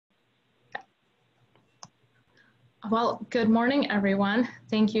Well, good morning, everyone.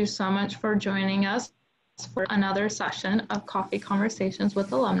 Thank you so much for joining us for another session of Coffee Conversations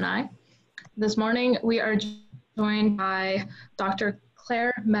with Alumni. This morning, we are joined by Dr.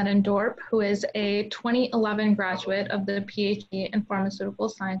 Clare Medendorp, who is a 2011 graduate of the PhD in Pharmaceutical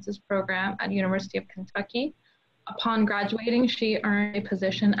Sciences program at University of Kentucky. Upon graduating, she earned a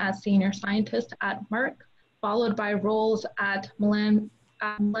position as senior scientist at Merck, followed by roles at Millennium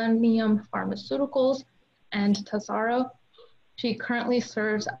Pharmaceuticals and Tesaro. She currently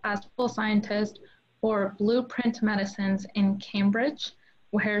serves as full scientist for Blueprint Medicines in Cambridge,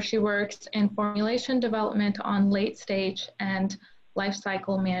 where she works in formulation development on late stage and life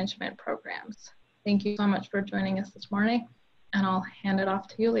cycle management programs. Thank you so much for joining us this morning, and I'll hand it off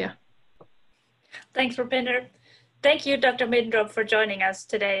to Yulia. Thanks, Rupinder. Thank you, Dr. Medendorp, for joining us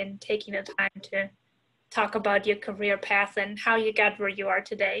today and taking the time to talk about your career path and how you got where you are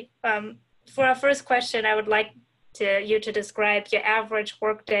today. For our first question, I would like you to describe your average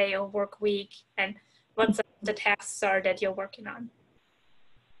work day or work week and what some of the tasks are that you're working on.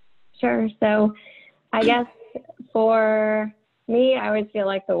 Sure. So I guess for me, I always feel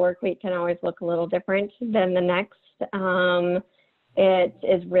like the work week can always look a little different than the next. It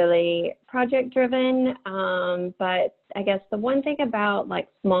is really project driven, but I guess the one thing about like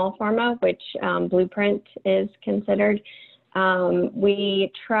small pharma, which Blueprint is considered,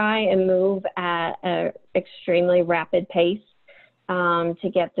 we try and move at an extremely rapid pace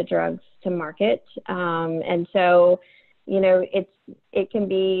to get the drugs to market. And so, you know, it can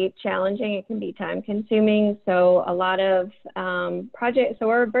be challenging, it can be time consuming. So a lot of projects, so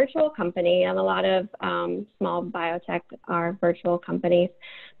we're a virtual company and a lot of small biotech are virtual companies,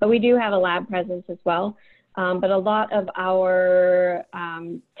 but we do have a lab presence as well. But a lot of our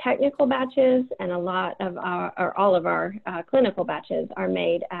technical batches and a lot of our, or all of our clinical batches are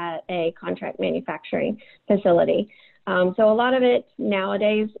made at a contract manufacturing facility. So a lot of it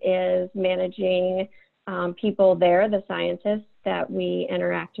nowadays is managing people there, the scientists that we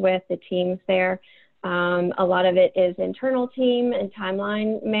interact with, the teams there. A lot of it is internal team and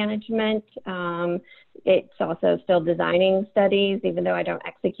timeline management. It's also still designing studies, even though I don't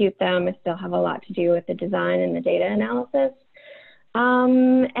execute them, I still have a lot to do with the design and the data analysis.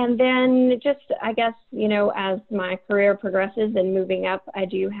 And then just, I guess, you know, as my career progresses and moving up, I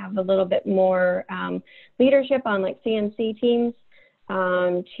do have a little bit more leadership on like CNC teams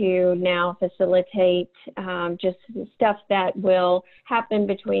to now facilitate just stuff that will happen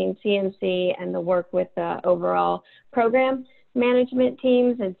between CNC and the work with the overall program management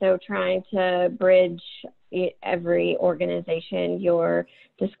teams. And so trying to bridge every organization, your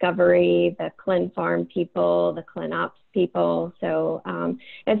discovery, the clin farm people, the clin ops people. So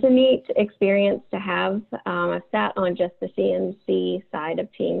it's a neat experience to have. I've sat on just the CNC side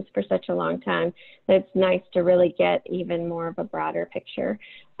of teams for such a long time that it's nice to really get even more of a broader picture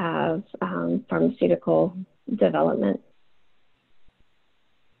of pharmaceutical development.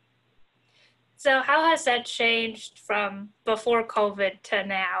 So how has that changed from before COVID to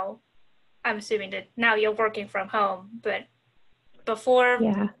now? I'm assuming that now you're working from home, but before,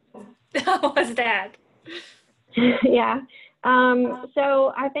 yeah. How was that? Yeah.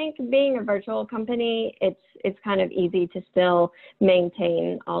 So I think being a virtual company, it's kind of easy to still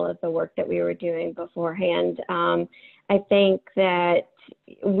maintain all of the work that we were doing beforehand. I think that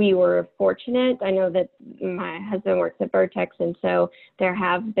we were fortunate. I know that my husband works at Vertex, and so there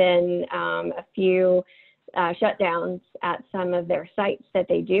have been a few shutdowns at some of their sites that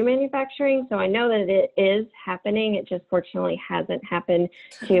they do manufacturing. So I know that it is happening. It just fortunately hasn't happened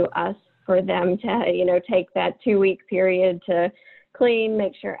to us, for them to, you know, take that 2-week period to clean,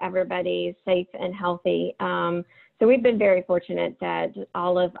 make sure everybody's safe and healthy. So we've been very fortunate that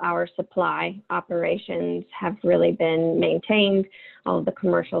all of our supply operations have really been maintained, all of the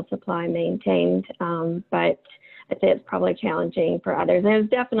commercial supply maintained, but I'd say it's probably challenging for others. And it was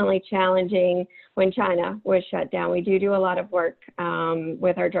definitely challenging when China was shut down. We do a lot of work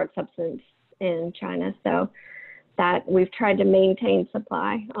with our drug substance in China, so that we've tried to maintain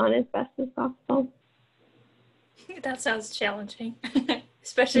supply on as best as possible. That sounds challenging,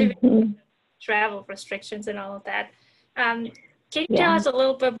 especially with travel restrictions and all of that. Can you tell us a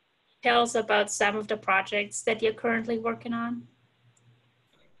little bit more details about some of the projects that you're currently working on?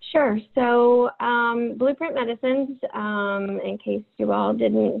 Sure. So Blueprint Medicines, in case you all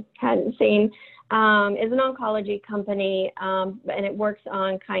hadn't seen, is an oncology company, and it works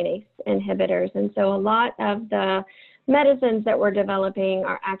on kinase inhibitors. And so a lot of the medicines that we're developing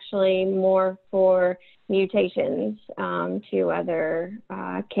are actually more for mutations to other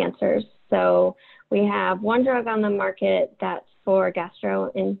cancers. So we have one drug on the market that's for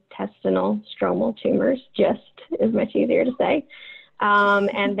gastrointestinal stromal tumors, just is much easier to say.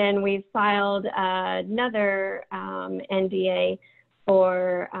 And then we filed another NDA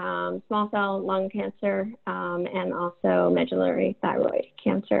for small cell lung cancer and also medullary thyroid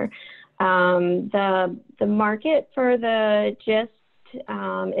cancer. The market for the GIST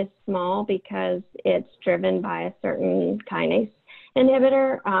is small because it's driven by a certain kinase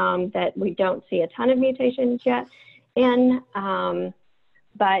inhibitor that we don't see a ton of mutations yet in.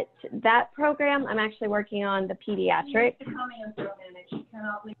 But that program, I'm actually working on the pediatric.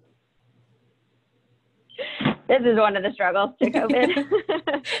 This is one of the struggles to COVID.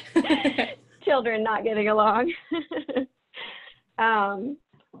 Children not getting along.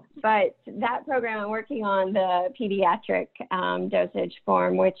 But that program, I'm working on the pediatric dosage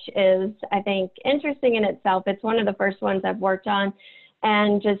form, which is, I think, interesting in itself. It's one of the first ones I've worked on,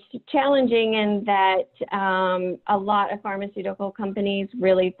 and just challenging in that a lot of pharmaceutical companies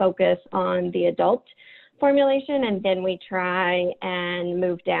really focus on the adult formulation, and then we try and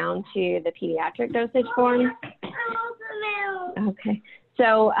move down to the pediatric dosage form. Okay,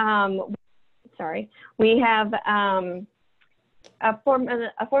 so sorry, we have a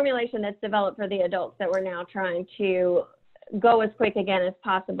formulation that's developed for the adults that we're now trying to go as quick again as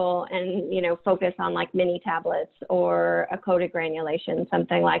possible, and focus on like mini tablets or a coated granulation,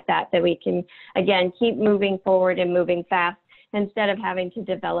 something like that, that we can again keep moving forward and moving fast instead of having to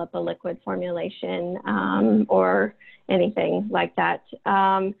develop a liquid formulation or anything like that.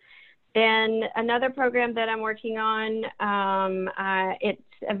 Then another program that I'm working on, it's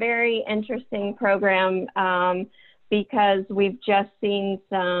a very interesting program because we've just seen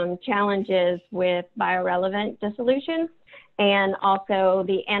some challenges with biorelevant dissolution. And also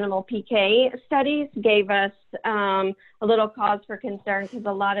the animal PK studies gave us a little cause for concern, because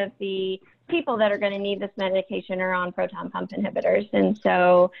a lot of the people that are going to need this medication are on proton pump inhibitors. And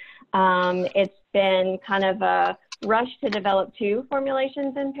so it's been kind of a rush to develop two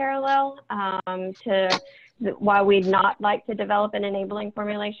formulations in parallel. While we'd not like to develop an enabling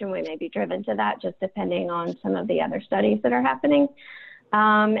formulation, we may be driven to that, just depending on some of the other studies that are happening.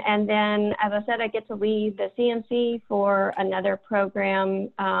 And then, as I said, I get to lead the CMC for another program,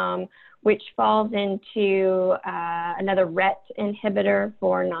 which falls into another RET inhibitor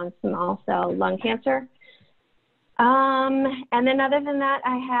for non-small cell lung cancer. And then other than that,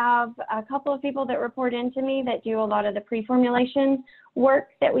 I have a couple of people that report into me that do a lot of the pre-formulation work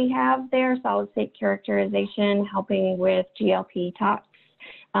that we have there, solid state characterization, helping with GLP tox,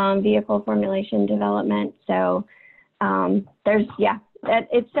 vehicle formulation development. So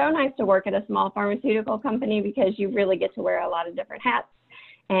it's so nice to work at a small pharmaceutical company, because you really get to wear a lot of different hats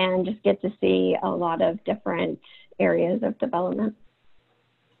and just get to see a lot of different areas of development.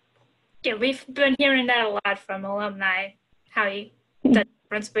 Yeah, we've been hearing that a lot from alumni, how the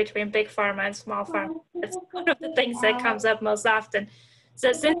difference between big pharma and small pharma. It's one of the things that comes up most often.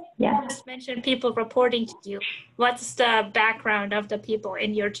 So since you just mentioned people reporting to you, what's the background of the people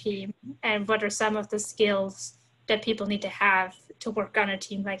in your team, and what are some of the skills that people need to have to work on a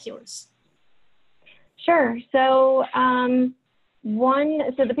team like yours? Sure. So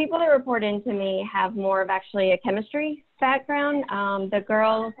the people that report into me have more of actually a chemistry background. The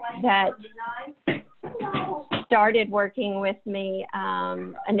girl that started working with me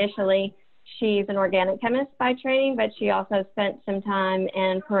initially, she's an organic chemist by training, but she also spent some time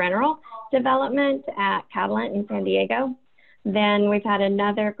in parenteral development at Catalent in San Diego. Then we've had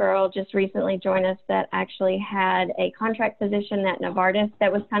another girl just recently join us that actually had a contract position at Novartis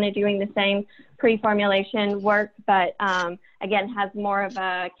that was kind of doing the same pre-formulation work, but again, has more of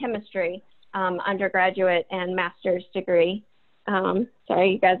a chemistry undergraduate and master's degree.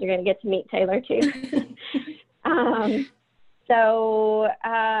 Sorry, you guys are going to get to meet Taylor too.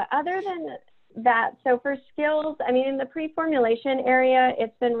 Other than that, so for skills, I mean, in the pre-formulation area,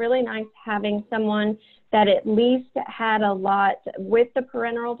 it's been really nice having someone that at least had a lot with the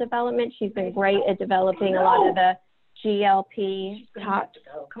parenteral development. She's been great at developing a lot of the GLP tox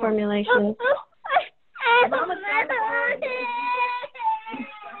formulations.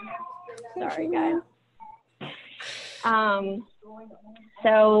 Sorry, guys.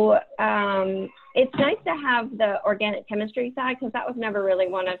 It's nice to have the organic chemistry side, because that was never really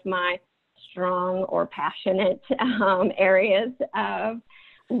one of my strong or passionate areas of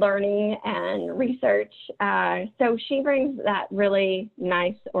learning and research. So she brings that really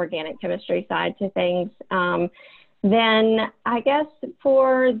nice organic chemistry side to things. Then I guess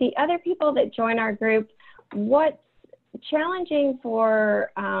for the other people that join our group, what's challenging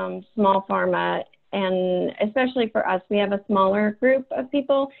for small pharma, and especially for us, we have a smaller group of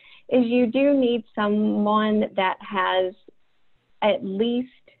people, is you do need someone that has at least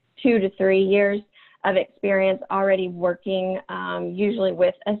 2 to 3 years of experience already working, usually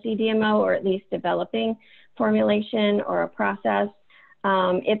with a CDMO, or at least developing formulation or a process.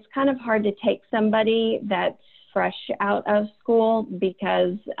 It's kind of hard to take somebody that's fresh out of school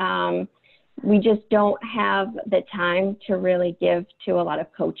because we just don't have the time to really give to a lot of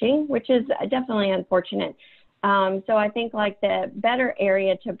coaching, which is definitely unfortunate. So I think like the better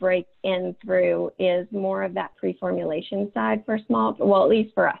area to break in through is more of that pre-formulation side for small, well, at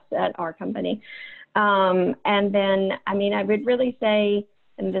least for us at our company. And then, I mean, I would really say,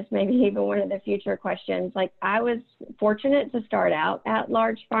 and this may be even one of the future questions, like I was fortunate to start out at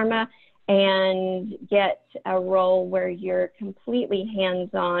large pharma and get a role where you're completely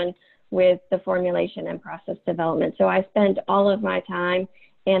hands-on with the formulation and process development. So I spent all of my time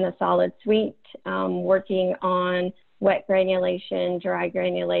in a solid suite, working on wet granulation, dry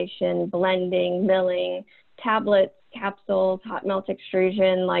granulation, blending, milling, tablets, capsules, hot melt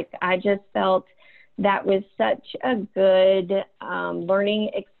extrusion. Like I just felt that was such a good learning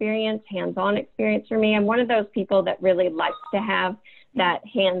experience, hands-on experience for me. I'm one of those people that really likes to have that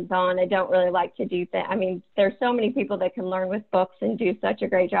hands-on. I don't really like to do that. I mean, there's so many people that can learn with books and do such a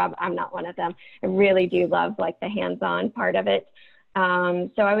great job. I'm not one of them. I really do love like the hands-on part of it.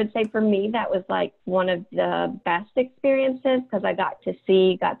 So I would say for me, that was like one of the best experiences because I got to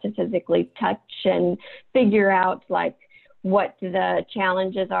see, got to physically touch and figure out like what the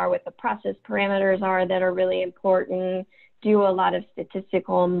challenges are, what the process parameters are that are really important, do a lot of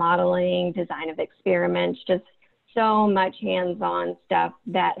statistical modeling, design of experiments, just so much hands-on stuff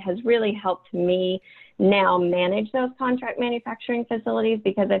that has really helped me now manage those contract manufacturing facilities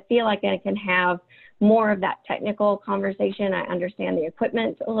because I feel like I can have more of that technical conversation. I understand the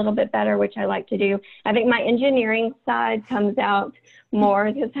equipment a little bit better, which I like to do. I think my engineering side comes out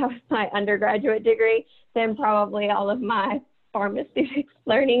more because that was my undergraduate degree than probably all of my pharma students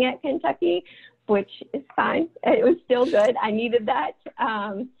learning at Kentucky, which is fine. It was still good. I needed that.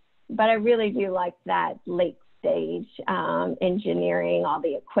 But I really do like that late stage engineering, all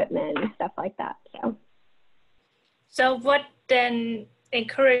the equipment and stuff like that. So what then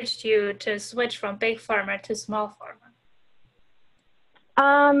encouraged you to switch from big pharma to small pharma?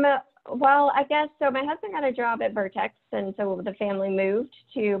 Well, I guess so. My husband got a job at Vertex, and so the family moved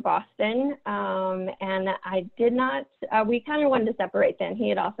to Boston. And I did not. We kind of wanted to separate then. He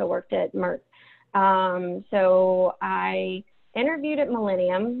had also worked at Merck. So I interviewed at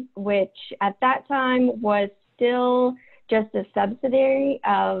Millennium, which at that time was still just a subsidiary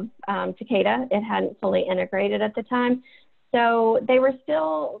of Takeda. It hadn't fully integrated at the time. So they were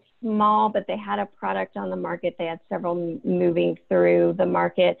still small, but they had a product on the market. They had several moving through the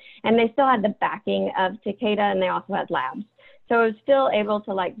market, and they still had the backing of Takeda, and they also had labs. So I was still able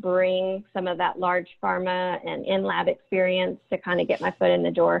to like bring some of that large pharma and in-lab experience to kind of get my foot in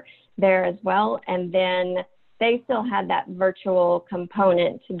the door there as well. And then they still had that virtual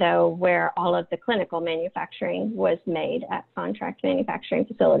component, though, where all of the clinical manufacturing was made at contract manufacturing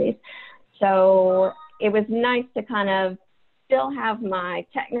facilities. So it was nice to kind of still have my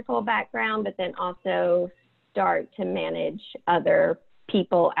technical background, but then also start to manage other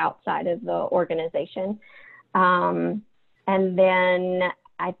people outside of the organization. And then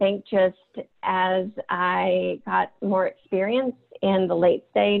I think just as I got more experience in the late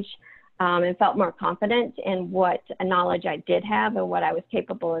stage and felt more confident in what knowledge I did have and what I was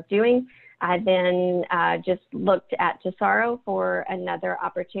capable of doing, I then just looked at Tesaro for another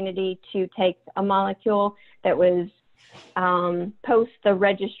opportunity to take a molecule that was post the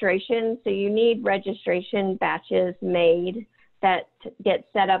registration. So you need registration batches made that get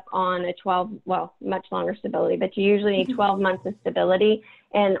set up on a 12, well, much longer stability, but you usually need 12 months of stability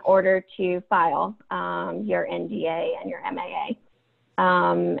in order to file your NDA and your MAA.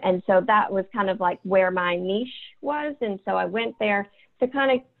 And so that was kind of like where my niche was. And so I went there to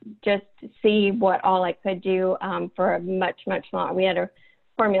kind of just see what all I could do for a much, much smaller. We had a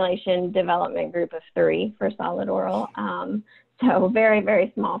formulation development group of 3 for solid oral. So very,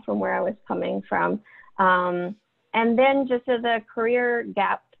 very small from where I was coming from. And then just as a career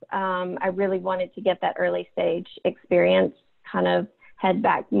gap, I really wanted to get that early stage experience, kind of head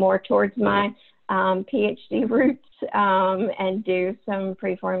back more towards my PhD roots and do some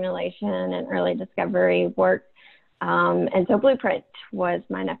pre-formulation and early discovery work. And so Blueprint was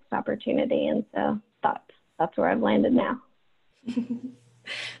my next opportunity. And so that's where I've landed now.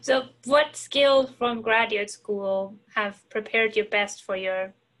 So what skills from graduate school have prepared you best for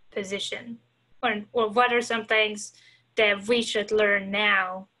your position? Or what are some things that we should learn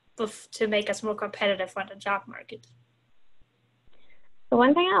now to make us more competitive on the job market? The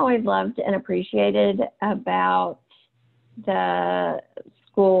one thing I always loved and appreciated about the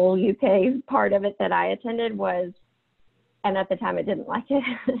school UK part of it that I attended was, and at the time I didn't like it,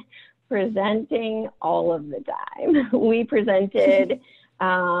 presenting all of the time. We presented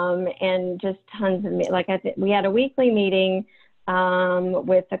and just tons of, we had a weekly meeting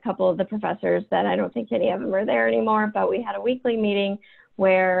with a couple of the professors that I don't think any of them are there anymore, but we had a weekly meeting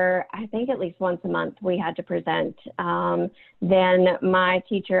where I think at least once a month we had to present. Then my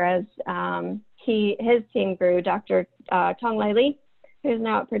teacher, as his team grew, Dr. Tong Lei Lee, who's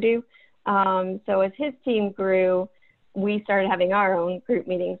now at Purdue. So as his team grew, we started having our own group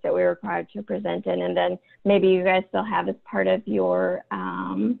meetings that we were required to present in. And then maybe you guys still have as part of your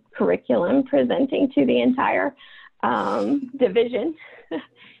curriculum presenting to the entire division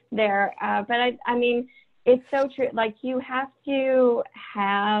there. But I mean, it's so true. Like, you have to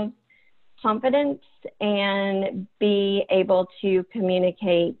have confidence and be able to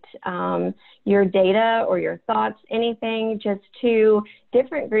communicate your data or your thoughts, anything, just to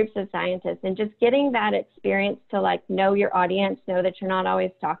different groups of scientists, and just getting that experience to like know your audience, know that you're not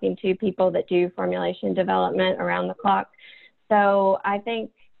always talking to people that do formulation development around the clock. So I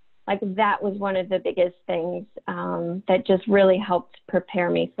think like that was one of the biggest things that just really helped prepare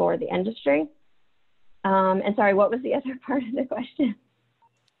me for the industry. And sorry, what was the other part of the question?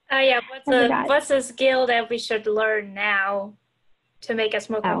 Yeah, what's a skill that we should learn now to make us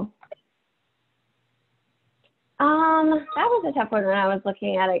more comfortable? That was a tough one when I was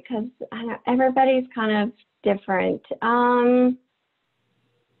looking at it, because everybody's kind of different. And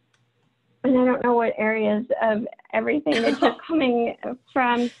I don't know what areas of everything that you're coming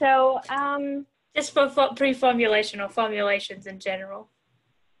from. So just for pre-formulation or formulations in general.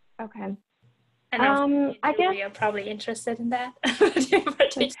 Okay. And I guess you're probably interested in that.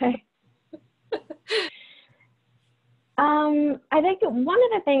 Okay. I think one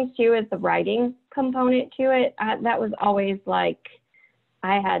of the things too is the writing component to it. That was always like,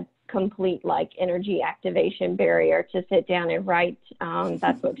 I had complete like energy activation barrier to sit down and write.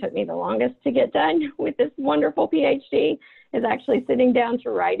 That's what took me the longest to get done with this wonderful PhD, is actually sitting down to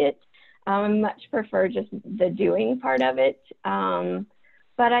write it. I much prefer just the doing part of it.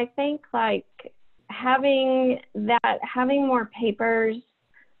 But I think like having more papers,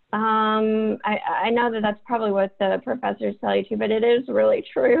 I know that that's probably what the professors tell you too, but it is really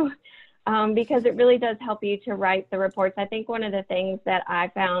true, because it really does help you to write the reports. I think one of the things that I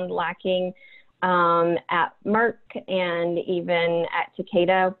found lacking at Merck and even at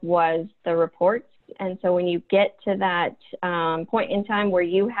Takeda was the reports. And so when you get to that point in time where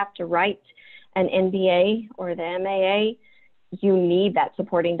you have to write an NDA or the MAA, you need that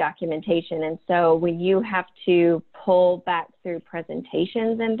supporting documentation. And so when you have to pull back through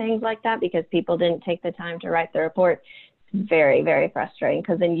presentations and things like that because people didn't take the time to write the report, it's very, very frustrating,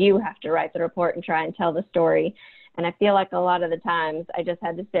 because then you have to write the report and try and tell the story. And I feel like a lot of the times I just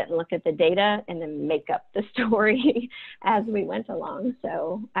had to sit and look at the data and then make up the story as we went along.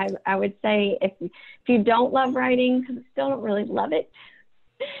 So I would say if you don't love writing, because I still don't really love it,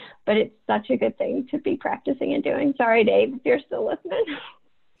 but it's such a good thing to be practicing and doing. Sorry, Dave, if you're still listening.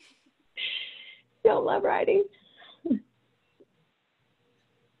 Don't love writing.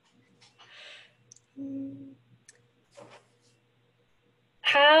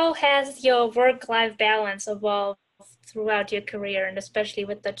 How has your work-life balance evolved throughout your career, and especially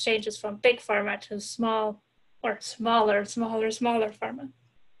with the changes from big pharma to small or smaller pharma?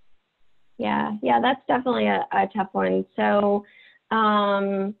 Yeah, that's definitely a tough one. So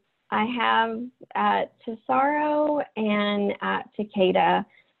I have at Tesaro and at Takeda,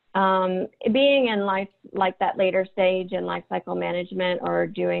 being in life like that later stage in life cycle management or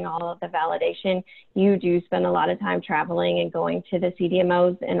doing all of the validation, you do spend a lot of time traveling and going to the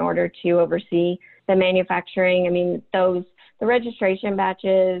CDMOs in order to oversee the manufacturing. I mean, the registration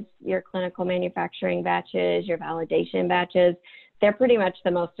batches, your clinical manufacturing batches, your validation batches, they're pretty much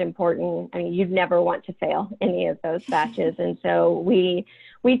the most important. I mean, you'd never want to fail any of those batches. And so we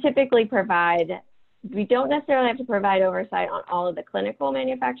typically we don't necessarily have to provide oversight on all of the clinical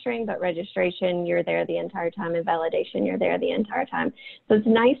manufacturing, but registration, you're there the entire time, and validation, you're there the entire time. So it's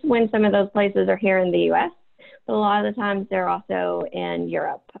nice when some of those places are here in the US, but a lot of the times they're also in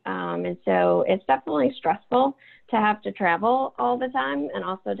Europe. And so it's definitely stressful to have to travel all the time, and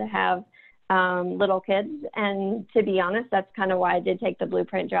also to have little kids. And to be honest, that's kind of why I did take the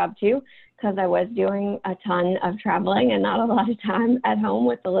Blueprint job too, because I was doing a ton of traveling and not a lot of time at home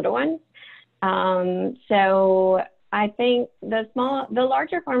with the little ones. So I think the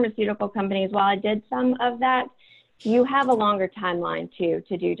larger pharmaceutical companies, while I did some of that, you have a longer timeline too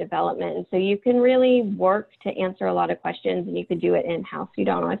to do development. And so you can really work to answer a lot of questions, and you can do it in-house. You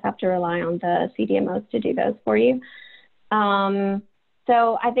don't always have to rely on the CDMOs to do those for you.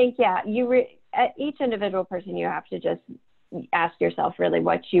 So I think, yeah, each individual person, you have to just ask yourself really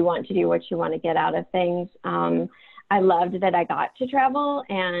what you want to do, what you want to get out of things. I loved that I got to travel,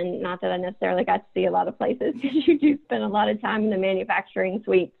 and not that I necessarily got to see a lot of places, because you do spend a lot of time in the manufacturing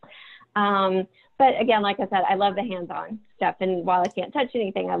suites. But again, like I said, I love the hands-on stuff. And while I can't touch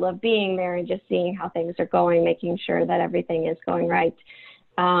anything, I love being there and just seeing how things are going, making sure that everything is going right.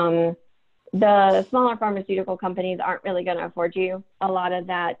 The smaller pharmaceutical companies aren't really going to afford you a lot of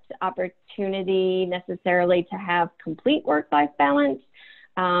that opportunity necessarily to have complete work-life balance.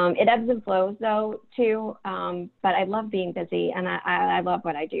 It ebbs and flows though too, but I love being busy, and I love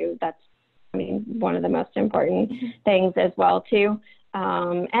what I do. That's, I mean, one of the most important things as well too.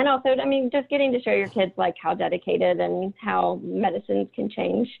 And also, I mean, just getting to show your kids like how dedicated and how medicines can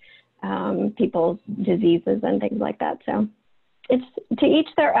change people's diseases and things like that. So it's to each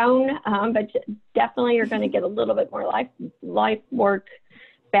their own, but definitely you're going to get a little bit more life work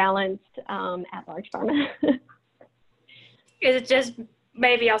balanced at large pharma. Is it just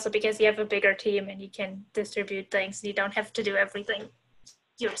maybe also because you have a bigger team and you can distribute things, you don't have to do everything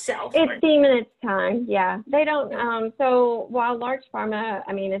yourself? It's team and it's time. Yeah, they don't. So while large pharma,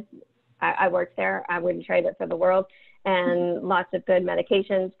 I mean, I worked there, I wouldn't trade it for the world, and lots of good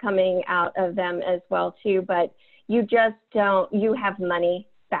medications coming out of them as well too. But you just don't. You have money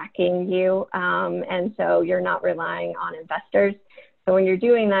backing you, and so you're not relying on investors. So when you're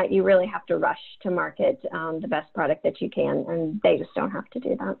doing that, you really have to rush to market the best product that you can, and they just don't have to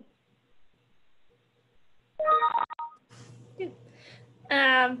do that.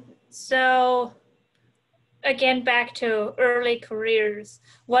 So again, back to early careers,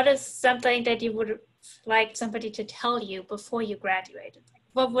 what is something that you would like somebody to tell you before you graduated?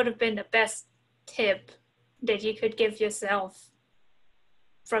 What would have been the best tip that you could give yourself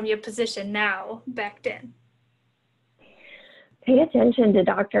from your position now back then? Pay attention to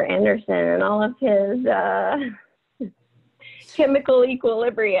Dr. Anderson and all of his chemical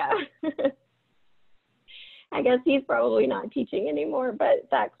equilibria. I guess he's probably not teaching anymore, but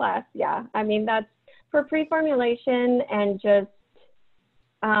that class, yeah. I mean, that's for pre-formulation, and just,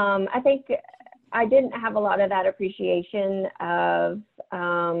 I think I didn't have a lot of that appreciation of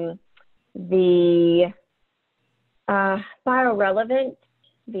the biorelevant,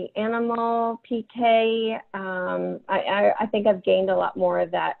 the animal PK. I think I've gained a lot more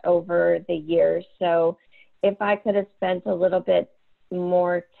of that over the years. So if I could have spent a little bit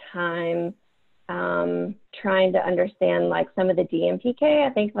more time trying to understand like some of the DMPK, I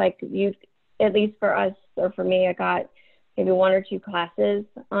think like at least for us or for me, I got maybe 1 or 2 classes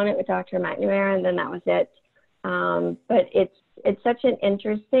on it with Dr. McNamara, and then that was it. But it's such an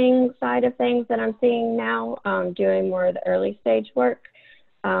interesting side of things that I'm seeing now, doing more of the early stage work,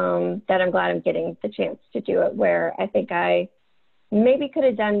 that I'm glad I'm getting the chance to do it, where I think I maybe could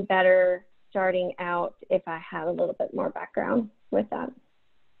have done better starting out if I had a little bit more background with that.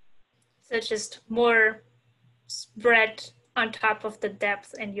 So just more spread on top of the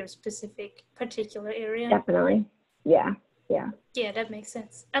depth in your specific particular area. Definitely. Yeah. Yeah, that makes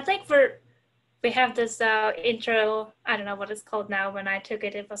sense. I think we have this intro, I don't know what it's called now. When I took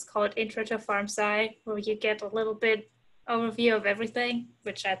it, it was called Intro to Farm Sci, where you get a little bit overview of everything,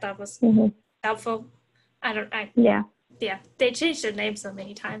 which I thought was helpful. Yeah, they changed the name so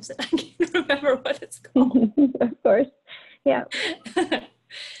many times that I can't remember what it's called. Of course. Yeah.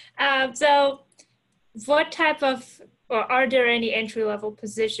 So what type of, or are there any entry-level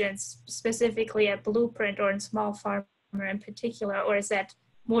positions specifically at Blueprint or in small pharma in particular, or is that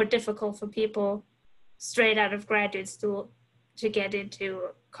more difficult for people straight out of graduate school to get into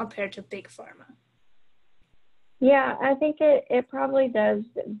compared to big pharma? Yeah, I think it probably does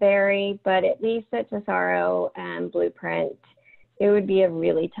vary, but at least at Tesaro and Blueprint, it would be a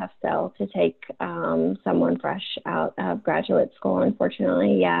really tough sell to take someone fresh out of graduate school,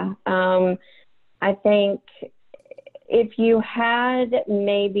 unfortunately. Yeah. I think if you had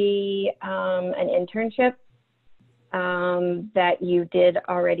maybe an internship that you did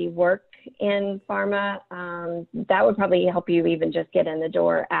already work in pharma, that would probably help you even just get in the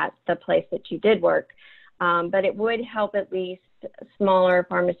door at the place that you did work. But it would help at least smaller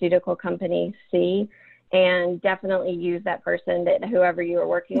pharmaceutical companies see, and definitely use that person, that whoever you were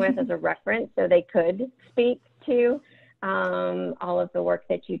working with, as a reference, so they could speak to all of the work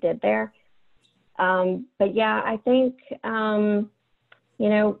that you did there. But yeah, I think,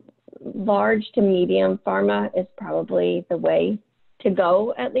 large to medium pharma is probably the way to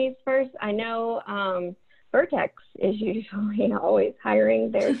go, at least first. I know Vertex is usually always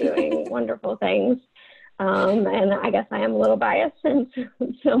hiring. They're doing wonderful things. And I guess I am a little biased since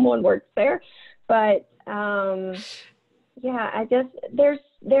someone works there. But Yeah,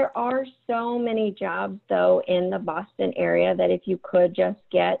 there are so many jobs though in the Boston area that if you could just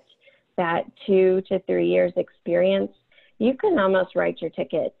get that 2 to 3 years experience, you can almost write your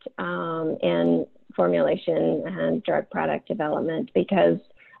ticket in formulation and drug product development, because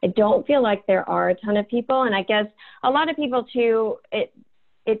I don't feel like there are a ton of people. And I guess a lot of people too, it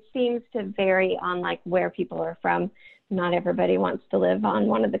seems to vary on like where people are from. Not everybody wants to live on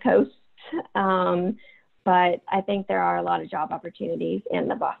one of the coasts. But I think there are a lot of job opportunities in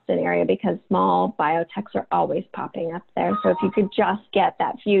the Boston area because small biotechs are always popping up there. So if you could just get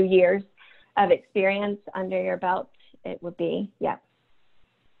that few years of experience under your belt, it would be, yeah,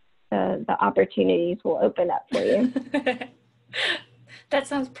 the opportunities will open up for you. That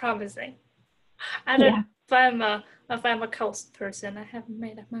sounds promising. I don't know if I'm a coast person. I haven't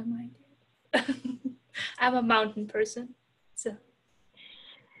made up my mind yet. I'm a mountain person, so.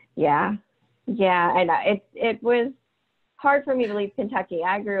 Yeah, I know. It was hard for me to leave Kentucky.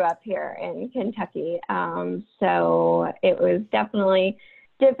 I grew up here in Kentucky, so it was definitely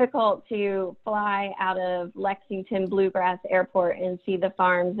difficult to fly out of Lexington Bluegrass Airport and see the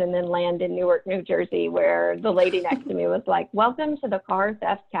farms and then land in Newark, New Jersey, where the lady next to me was like, "Welcome to the car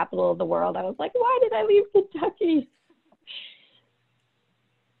theft capital of the world." I was like, why did I leave Kentucky?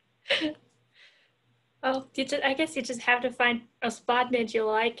 Oh, I guess you just have to find a spot that you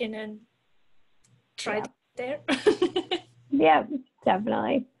like and then try there. Yeah,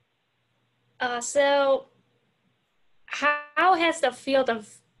 definitely. So how has the field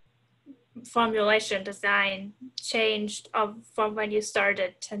of formulation design changed from when you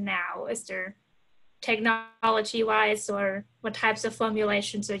started to now? Is there technology-wise, or what types of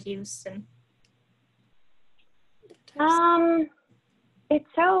formulations are used? And it's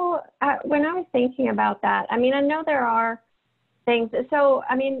so, when I was thinking about that, I mean, I know there are things. So,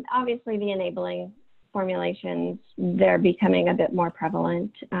 I mean, obviously the enabling formulations, they're becoming a bit more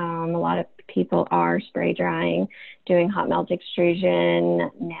prevalent. A lot of people are spray drying, doing hot melt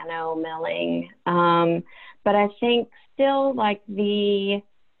extrusion, nano milling. But I think still like the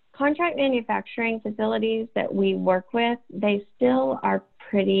contract manufacturing facilities that we work with, they still are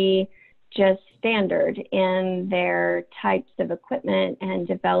pretty just standard in their types of equipment and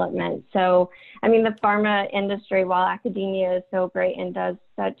development. So, I mean, the pharma industry, while academia is so great and does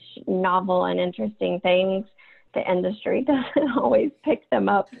such novel and interesting things, the industry doesn't always pick them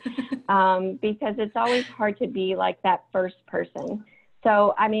up because it's always hard to be like that first person.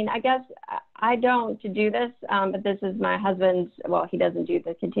 So, I mean, I guess I don't do this, but this is my husband's, well, he doesn't do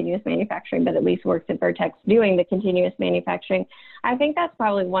the continuous manufacturing, but at least works at Vertex doing the continuous manufacturing. I think that's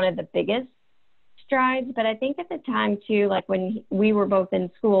probably one of the biggest strides, but I think at the time too, like when we were both in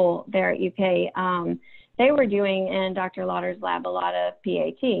school there at UK, they were doing in Dr. Lauder's lab a lot of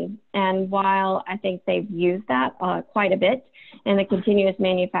PAT. And while I think they've used that quite a bit in the continuous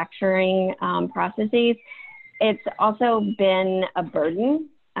manufacturing processes, it's also been a burden.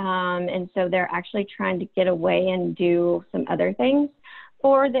 And so they're actually trying to get away and do some other things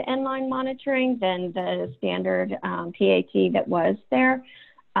for the inline monitoring than the standard PAT that was there.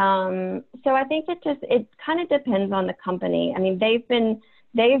 So I think it kind of depends on the company. I mean,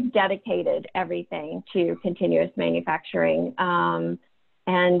 they've dedicated everything to continuous manufacturing. And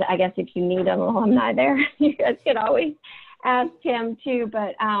I guess if you need an alumni there, you guys could always ask him too.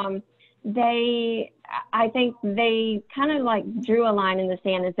 But I think they kind of like drew a line in the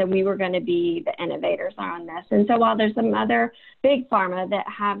sand and said we were going to be the innovators on this. And so while there's some other big pharma that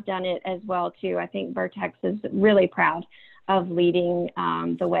have done it as well too, I think Vertex is really proud of leading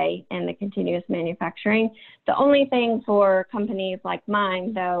the way in the continuous manufacturing. The only thing for companies like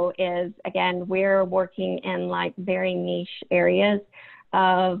mine though is, again, we're working in like very niche areas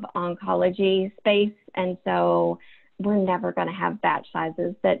of oncology space. And so we're never going to have batch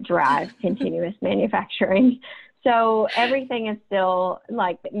sizes that drive continuous manufacturing. So everything is still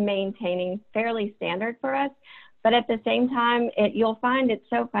like maintaining fairly standard for us. But at the same time, you'll find it's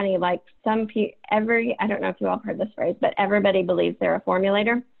so funny, like I don't know if you all heard this phrase, but everybody believes they're a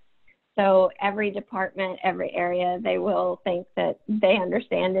formulator. So every department, every area, they will think that they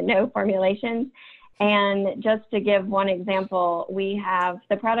understand and know formulations. And just to give one example, we have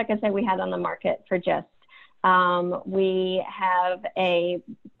the product I said we had on the market for GIST. We have a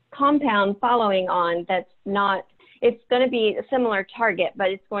compound following on that's not, it's going to be a similar target, but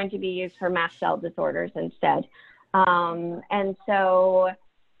it's going to be used for mast cell disorders instead. And so,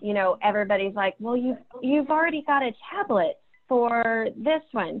 you know, everybody's like, well, you've already got a tablet for this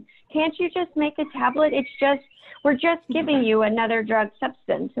one. Can't you just make a tablet? We're just giving you another drug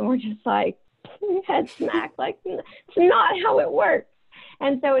substance. And we're just like, head smack, like, it's not how it works.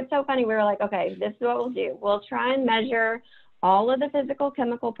 And so it's so funny. We were like, okay, this is what we'll do. We'll try and measure all of the physical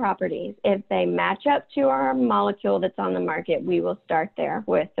chemical properties. If they match up to our molecule that's on the market, we will start there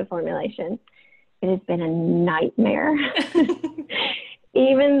with the formulation. It has been a nightmare.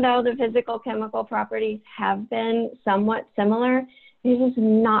 Even though the physical chemical properties have been somewhat similar, it is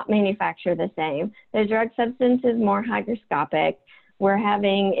not manufactured the same. The drug substance is more hygroscopic. We're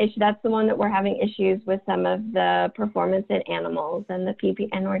having that's the one that we're having issues with some of the performance in animals and the PP,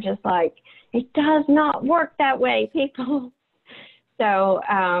 and we're just like, it does not work that way, people. So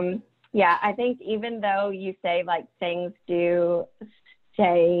yeah, I think even though you say like things do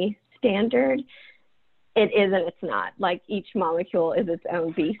stay standard, it isn't, it's not. Like each molecule is its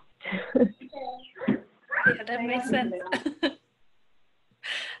own beast. Yeah, that makes sense.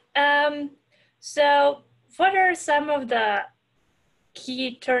 So what are some of the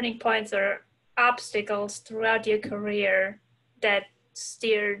key turning points or obstacles throughout your career that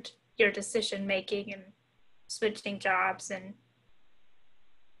steered your decision making and switching jobs and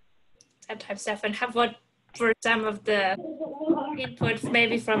that type of stuff? And what were some of the input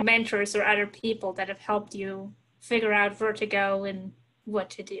maybe from mentors or other people that have helped you figure out where to go and what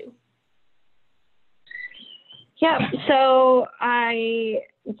to do? Yeah, so I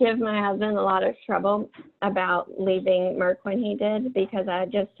give my husband a lot of trouble about leaving Merck when he did, because I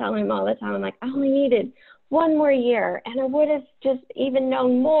just tell him all the time, I'm like, I only needed one more year and I would have just even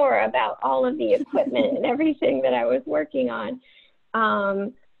known more about all of the equipment and everything that I was working on.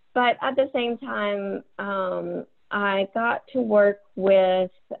 But at the same time, I got to work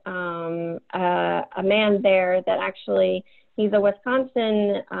with a man there that actually, he's a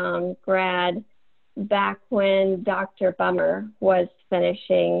Wisconsin grad back when Dr. Bummer was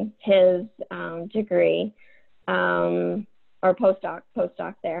finishing his degree or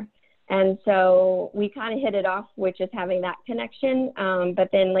postdoc there. And so we kind of hit it off, which is having that connection. But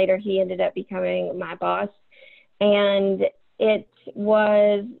then later he ended up becoming my boss. And it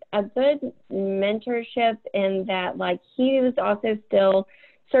was a good mentorship in that, like, he was also still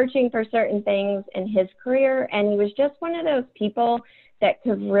searching for certain things in his career. And he was just one of those people that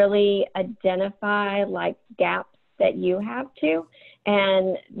could really identify like gaps that you have too,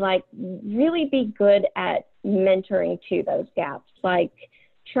 and like really be good at mentoring to those gaps. Like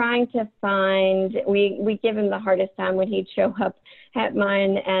trying to find, we give him the hardest time when he'd show up at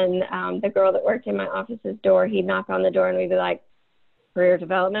mine, and the girl that worked in my office's door, he'd knock on the door and we'd be like, career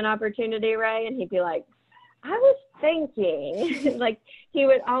development opportunity, Ray? And he'd be like, I was thinking. Like he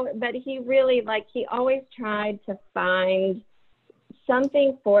would always, but he really, like, he always tried to find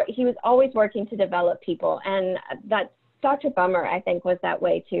something he was always working to develop people. And that Dr. Bummer, I think, was that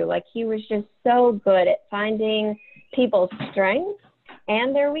way too. Like he was just so good at finding people's strengths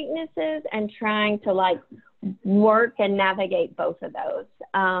and their weaknesses and trying to like work and navigate both of those.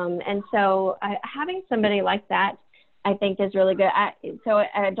 And so having somebody like that, I think, is really good. So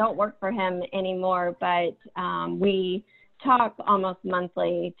I don't work for him anymore, but we talk almost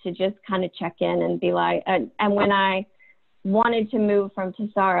monthly to just kind of check in and be like, and when I wanted to move from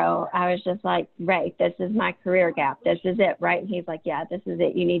Tesaro, I was just like, Ray, this is my career gap. This is it, right? And he's like, yeah, this is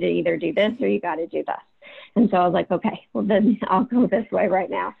it. You need to either do this or you got to do this. And so I was like, okay, well then I'll go this way right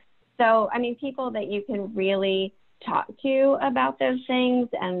now. So, I mean, people that you can really talk to about those things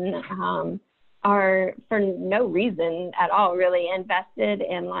and are for no reason at all really invested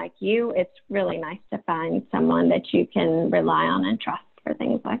in like you, it's really nice to find someone that you can rely on and trust for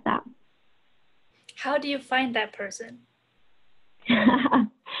things like that. How do you find that person? Yeah.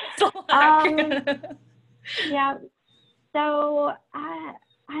 So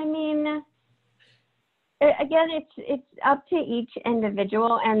I mean, again, it's up to each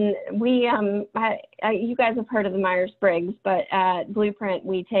individual, and we you guys have heard of the Myers-Briggs, but at Blueprint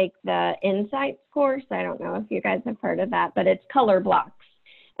we take the Insights course. I don't know if you guys have heard of that, but it's color blocks,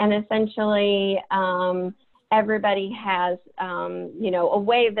 and essentially everybody has a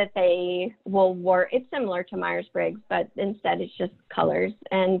way that they will work. It's similar to Myers-Briggs, but instead it's just colors.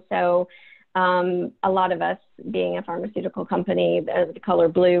 And so a lot of us, being a pharmaceutical company, the color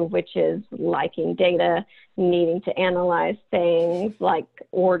blue, which is liking data, needing to analyze things like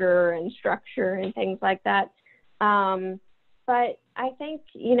order and structure and things like that. But I think,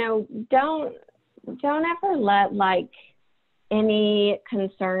 don't ever let like any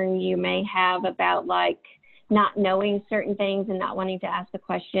concern you may have about like not knowing certain things and not wanting to ask the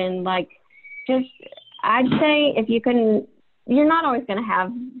question, like just, I'd say if you can, you're not always going to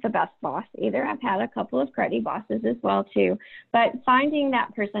have the best boss either. I've had a couple of cruddy bosses as well too, but finding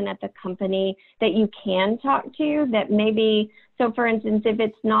that person at the company that you can talk to that maybe, so for instance, if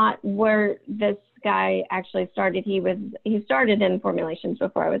it's not where this guy actually started, he started in formulations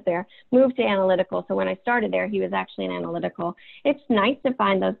before I was there, moved to analytical. So when I started there, he was actually in analytical. It's nice to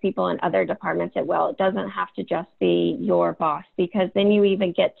find those people in other departments at Well. It doesn't have to just be your boss, because then you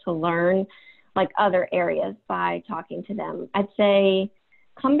even get to learn like other areas by talking to them. I'd say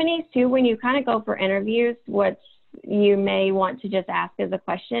companies too, when you kind of go for interviews, what you may want to just ask as a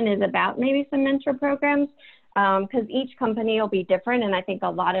question is about maybe some mentor programs, because each company will be different. And I think a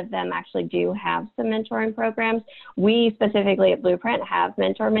lot of them actually do have some mentoring programs. We specifically at Blueprint have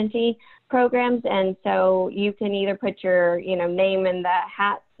mentor-mentee programs. And so you can either put your, name in the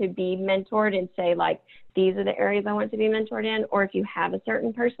hat to be mentored and say, like, these are the areas I want to be mentored in. Or if you have a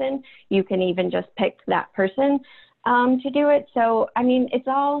certain person, you can even just pick that person to do it. So, I mean, it's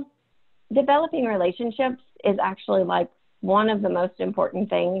all developing relationships is actually like one of the most important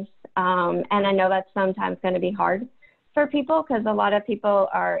things. And I know that's sometimes going to be hard for people because a lot of people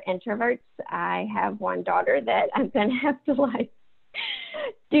are introverts. I have one daughter that I'm going to have to like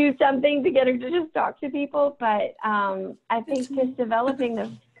do something to get her to just talk to people. But I think just developing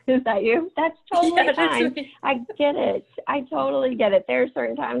the, is that you? That's totally fine. I get it. I totally get it. There are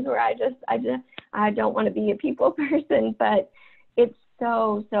certain times where I don't want to be a people person, but it's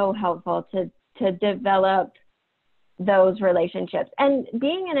so helpful to develop those relationships. And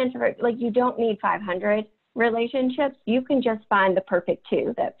being an introvert, like, you don't need 500 relationships. You can just find the perfect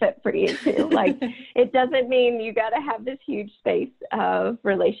 2 that fit for you too. Like, it doesn't mean you got to have this huge space of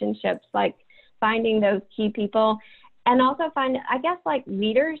relationships, like finding those key people. And also find, I guess, like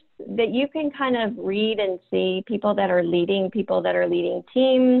leaders that you can kind of read and see, people that are leading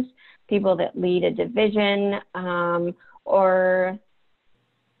teams, people that lead a division, or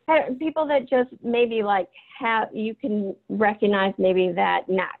people that just maybe like you can recognize maybe that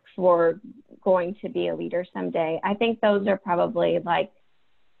knack for going to be a leader someday. I think those are probably like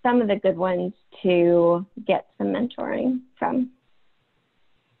some of the good ones to get some mentoring from.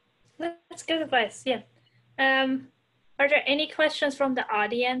 That's good advice. Yeah. Are there any questions from the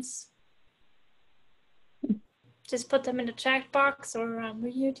audience? Just put them in the chat box or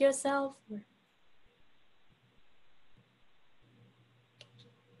mute yourself.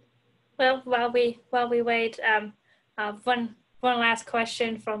 Well, while we wait, one last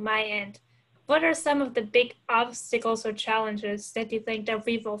question from my end. What are some of the big obstacles or challenges that you think that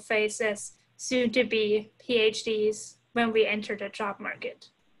we will face as soon-to-be PhDs when we enter the job market?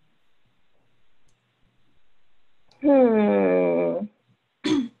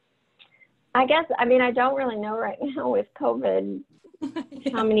 I guess, I mean, I don't really know right now with COVID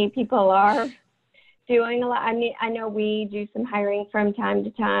how many people are doing a lot. I mean, I know we do some hiring from time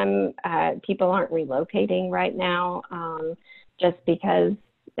to time. People aren't relocating right now just because,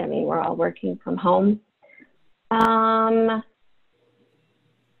 I mean, we're all working from home. But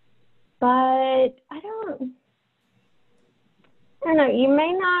I don't know. You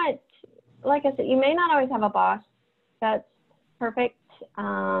may not, like I said, you may not always have a boss that's perfect.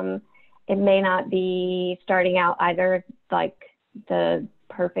 It may not be starting out either like the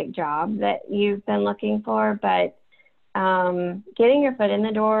perfect job that you've been looking for, but getting your foot in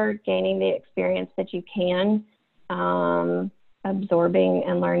the door, gaining the experience that you can, absorbing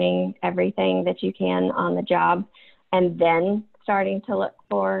and learning everything that you can on the job, and then starting to look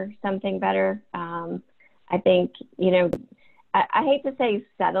for something better. I think, I hate to say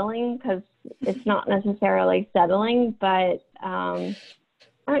settling because it's not necessarily settling, but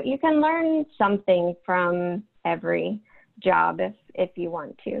you can learn something from every job if you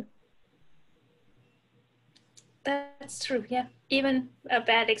want to. That's true. Yeah. Even a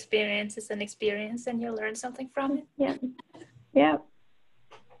bad experience is an experience and you learn something from it.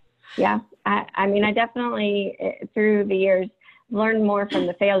 Yeah. I mean, I definitely, through the years, learned more from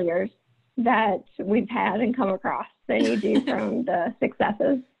the failures that we've had and come across than you do from the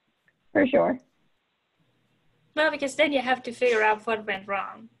successes, for sure. Well, because then you have to figure out what went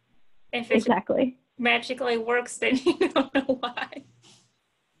wrong. If it Exactly. magically works, then you don't know why.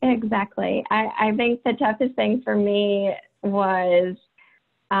 Exactly. I think the toughest thing for me was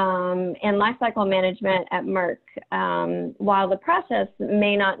in lifecycle management at Merck. While the process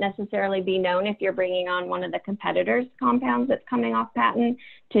may not necessarily be known if you're bringing on one of the competitors' compounds that's coming off patent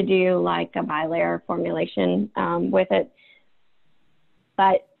to do like a bilayer formulation with it,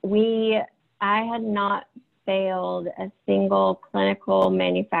 but I had not failed a single clinical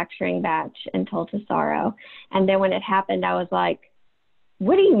manufacturing batch until Tesaro. And then when it happened, I was like,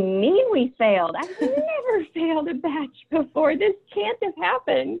 what do you mean we failed? I've never failed a batch before. This can't have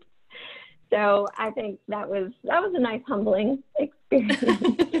happened. So I think that was a nice humbling experience.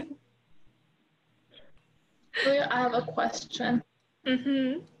 Julia, I have a question.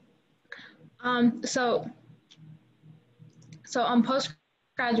 Mm-hmm. So on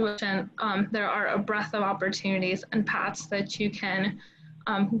post-graduation, there are a breadth of opportunities and paths that you can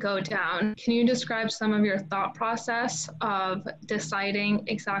go down. Can you describe some of your thought process of deciding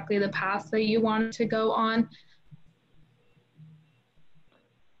exactly the path that you wanted to go on?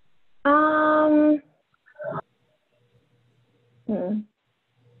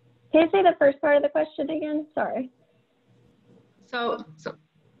 Can you say the first part of the question again? Sorry. So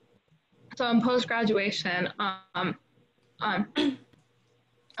in post-graduation, and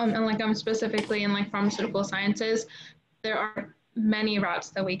like I'm specifically in like pharmaceutical sciences, there are many routes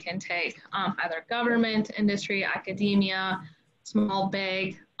that we can take, either government, industry, academia, small,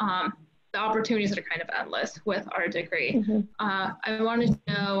 big. The opportunities are kind of endless with our degree. Mm-hmm. I wanted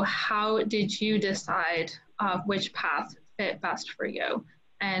to know, how did you decide which path fit best for you?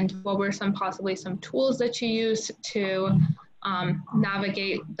 And what were possibly some tools that you used to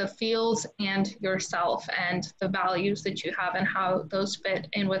navigate the fields and yourself and the values that you have and how those fit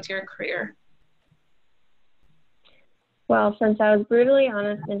in with your career? Well, since I was brutally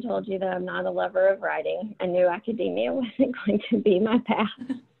honest and told you that I'm not a lover of writing, I knew academia wasn't going to be my path.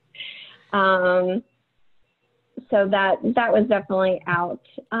 So that was definitely out.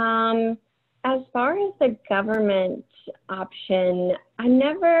 As far as the government option, I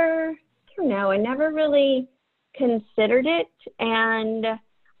never really considered it. And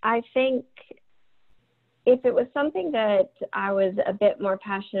I think if it was something that I was a bit more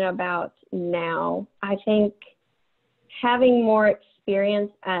passionate about now, I think having more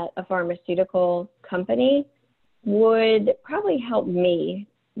experience at a pharmaceutical company would probably help me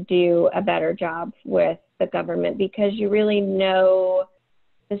do a better job with the government, because you really know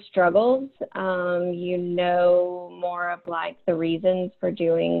the struggles, you know more of like the reasons for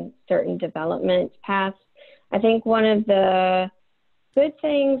doing certain development paths. I think one of the good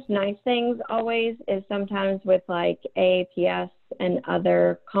things, nice things always, is sometimes with like AAPS and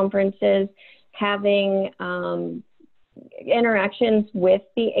other conferences, having interactions with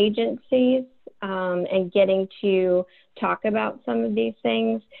the agencies and getting to talk about some of these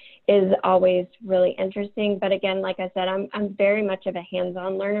things is always really interesting. But again, like I said, I'm very much of a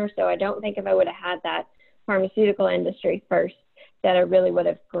hands-on learner, so I don't think if I would have had that pharmaceutical industry first, that I really would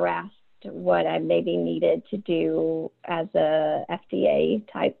have grasped what I maybe needed to do as a FDA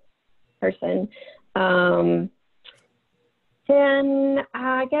type person. Then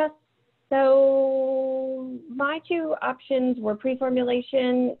I guess, so my two options were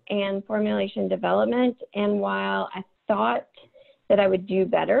pre-formulation and formulation development. And while I thought that I would do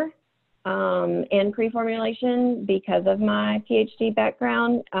better in pre-formulation because of my PhD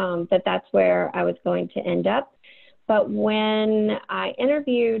background, that's where I was going to end up. But when I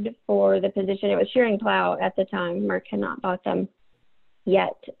interviewed for the position, it was Shearing Plow at the time, Merck had not bought them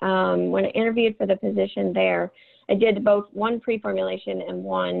yet. When I interviewed for the position there, I did both one pre-formulation and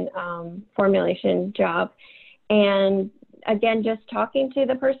one formulation job. And again, just talking to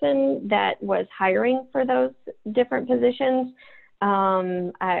the person that was hiring for those different positions,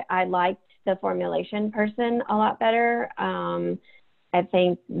 I liked the formulation person a lot better. I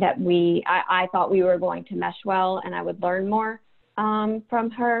think that I thought we were going to mesh well and I would learn more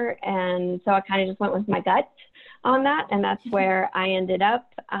from her. And so I kind of just went with my gut on that. And that's where I ended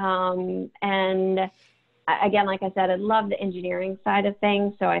up. And again, like I said, I love the engineering side of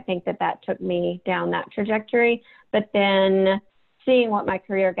things. So I think that took me down that trajectory. But then seeing what my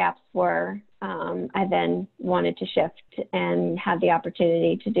career gaps were, I then wanted to shift and had the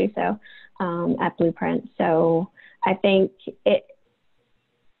opportunity to do so at Blueprint. So I think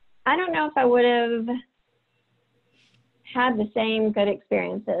I don't know if I would have had the same good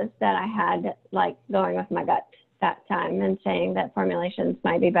experiences that I had like going with my gut that time and saying that formulations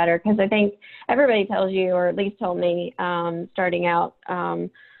might be better, because I think everybody tells you, or at least told me starting out,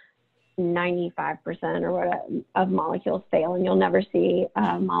 95% or what of molecules fail and you'll never see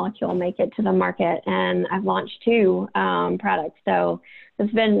a molecule make it to the market. And I've launched 2 products, so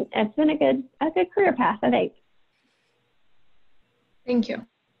it's been a good career path, I think. Thank you.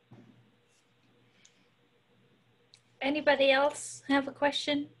 Anybody else have a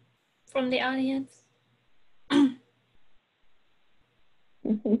question from the audience?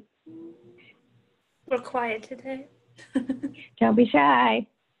 We're quiet today. Don't be shy.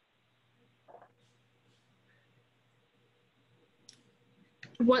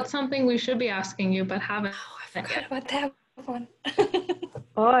 What's something we should be asking you but haven't? Oh, I forgot about that one.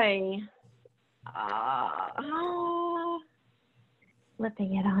 Boy.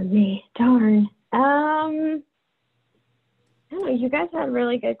 Flipping it on me. Darn. I don't know, you guys had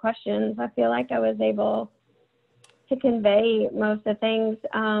really good questions. I feel like I was able to convey most of the things.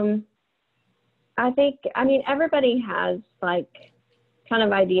 I think, I mean, everybody has like kind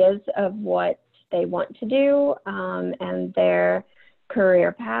of ideas of what they want to do and their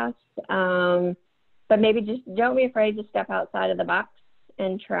career paths. But maybe just don't be afraid to step outside of the box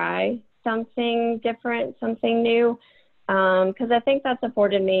and try something different, something new. Because I think that's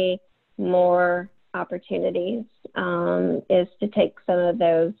afforded me more opportunities, is to take some of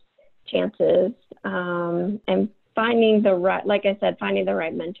those chances and finding the right, like I said, finding the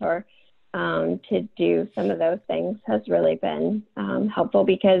right mentor to do some of those things has really been helpful.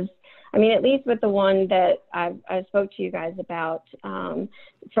 Because I mean, at least with the one that I spoke to you guys about,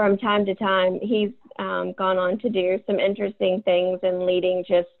 from time to time, he's gone on to do some interesting things and leading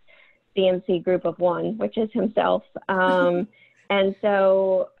just CMC group of one, which is himself. And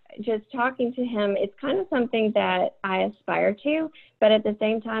so just talking to him, it's kind of something that I aspire to, but at the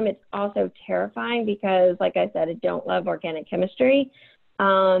same time, it's also terrifying because, like I said, I don't love organic chemistry.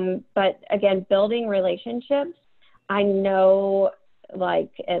 But again, building relationships, I know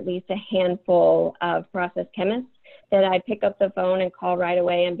like at least a handful of process chemists that I pick up the phone and call right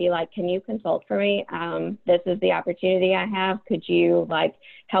away and be like, can you consult for me? This is the opportunity I have. Could you like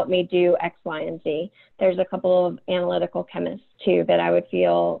help me do X, Y, and Z? There's a couple of analytical chemists too that I would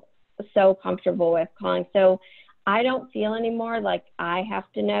feel so comfortable with calling. So I don't feel anymore like I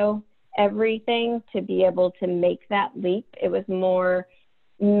have to know everything to be able to make that leap. It was more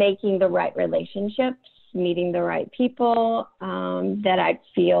making the right relationships, meeting the right people that I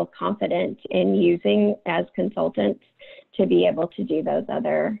feel confident in using as consultants to be able to do those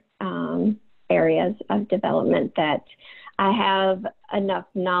other areas of development that I have enough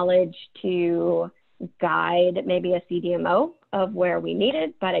knowledge to guide maybe a CDMO of where we need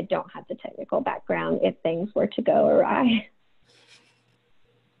it, but I don't have the technical background if things were to go awry.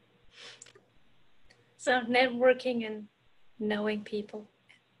 So networking and knowing people.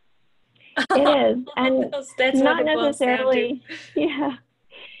 It is, and that's not what it boils down to. necessarily, yeah,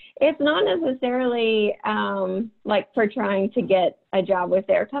 it's not necessarily like for trying to get a job with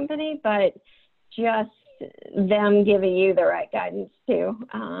their company, but just them giving you the right guidance too,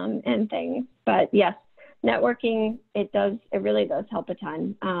 and things. But yes, networking, it really does help a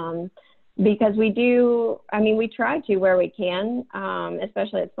ton, because we try to, where we can,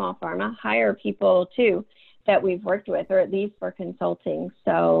 especially at small pharma, hire people too that we've worked with, or at least for consulting.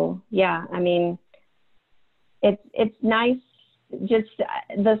 So yeah, I mean, it's nice. Just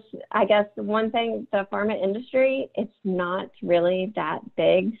this, I guess one thing, the pharma industry, it's not really that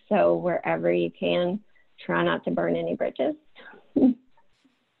big. So wherever you can, try not to burn any bridges.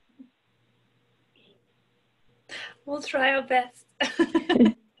 We'll try our best.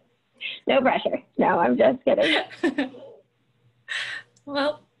 No pressure. No, I'm just kidding.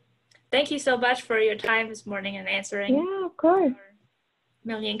 Well, thank you so much for your time this morning and answering Yeah, of course. our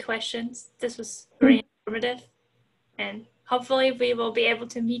million questions. This was very informative, and hopefully we will be able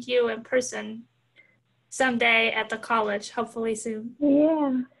to meet you in person someday at the college, hopefully soon.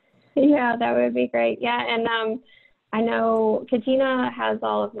 Yeah, that would be great. Yeah, and I know Katina has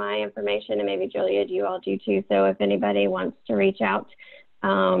all of my information, and maybe Julia, you all do too. So if anybody wants to reach out,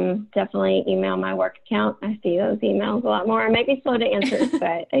 definitely email my work account. I see those emails a lot more. I may be slow to answer,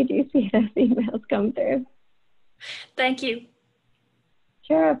 but I do see those emails come through. Thank you.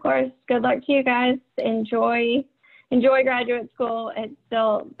 Sure, of course. Good luck to you guys. Enjoy graduate school. It's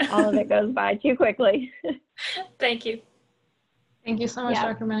still, all of it goes by too quickly. Thank you. Thank you so much,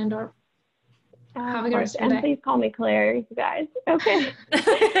 Yeah. Dr. Medendorp. Have a good rest of And your day. please call me Claire, you guys. Okay.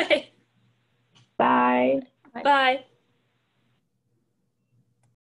 Okay. Bye. Bye.